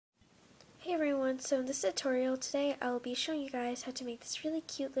everyone, so in this tutorial today I will be showing you guys how to make this really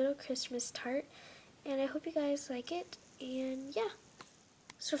cute little Christmas tart, and I hope you guys like it, and yeah.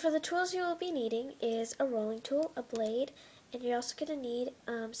 So for the tools you will be needing is a rolling tool, a blade, and you're also going to need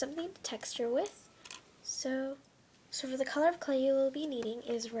something to texture with. So for the color of clay you will be needing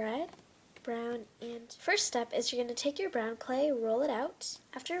is red, brown, and first step is you're going to take your brown clay, roll it out.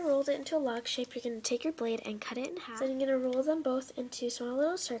 After you rolled it into a log shape, you're going to take your blade and cut it in half. Then you're going to roll them both into small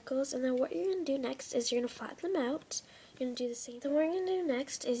little circles, and then what you're going to do next is you're going to flatten them out. You're going to do the same. Then what you're going to do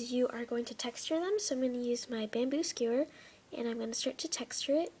next is you are going to texture them. So I'm going to use my bamboo skewer, and I'm going to start to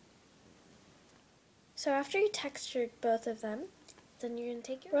texture it. So after you textured both of them, then you're going to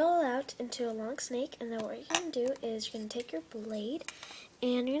take roll it out into a long snake, and then what you're going to do is you're going to take your blade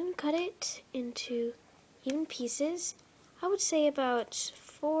and you're going to cut it into even pieces. I would say about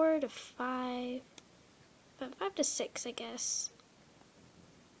 4 to 5, about 5 to 6, I guess.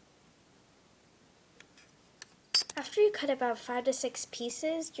 After you cut about 5 to 6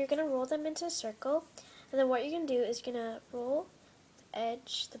 pieces, you're going to roll them into a circle, and then what you're going to do is you're going to roll the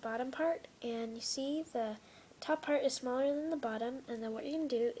edge, the bottom part, and you see the top part is smaller than the bottom, and then what you're going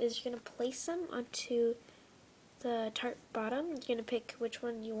to do is you're going to place them onto the tart bottom. You're going to pick which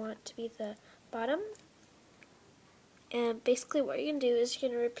one you want to be the bottom, and basically what you're going to do is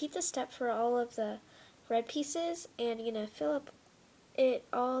you're going to repeat the step for all of the red pieces, and you're going to fill up it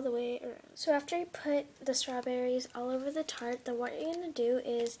all the way around. So after you put the strawberries all over the tart, then what you're going to do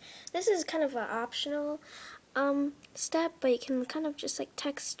is, this is kind of an optional step, but you can kind of just like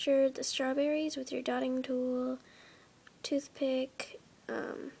texture the strawberries with your dotting tool, toothpick,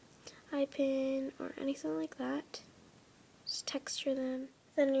 eye pin, or anything like that. Just texture them.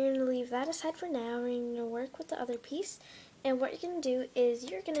 Then you're going to leave that aside for now. We're going to work with the other piece, and what you're going to do is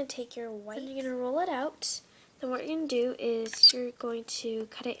you're going to take your white, and you're going to roll it out. Then what you're going to do is you're going to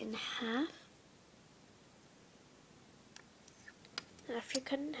cut it in half. And after you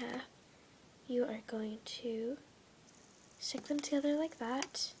cut it in half, you are going to stick them together like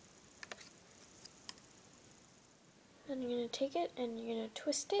that. Then you're going to take it and you're going to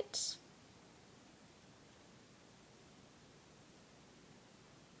twist it.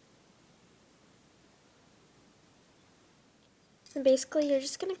 And basically you're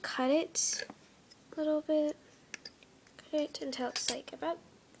just going to cut it a little bit. Cut it until it's like about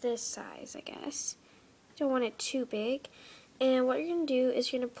this size, I guess. You don't want it too big. And what you're going to do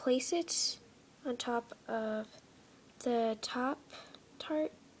is you're going to place it on top of the top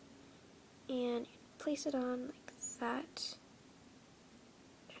tart, and place it on like that.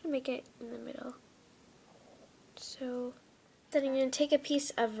 Try to make it in the middle. So then you're going to take a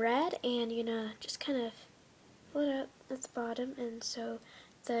piece of red and you're going to just kind of pull it out at the bottom, and so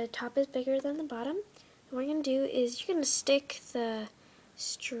the top is bigger than the bottom. And what you're going to do is you're going to stick the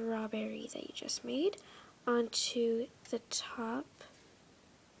strawberry that you just made onto the top,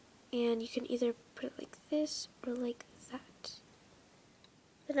 and you can either put it like this or like that.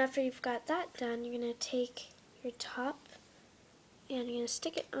 Then after you've got that done, you're going to take your top and you're going to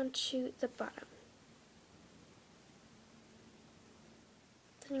stick it onto the bottom.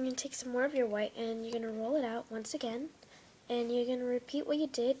 Then you're going to take some more of your white and you're going to roll it out once again, and you're going to repeat what you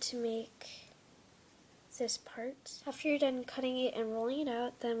did to make this part. After you're done cutting it and rolling it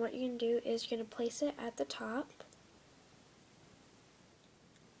out, then what you're going to do is you're going to place it at the top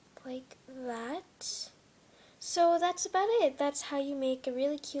like that. So that's about it. That's how you make a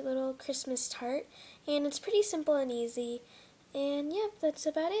really cute little Christmas tart, and it's pretty simple and easy. And yeah, that's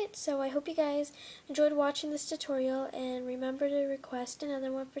about it. So I hope you guys enjoyed watching this tutorial, and remember to request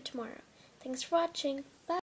another one for tomorrow. Thanks for watching. Bye!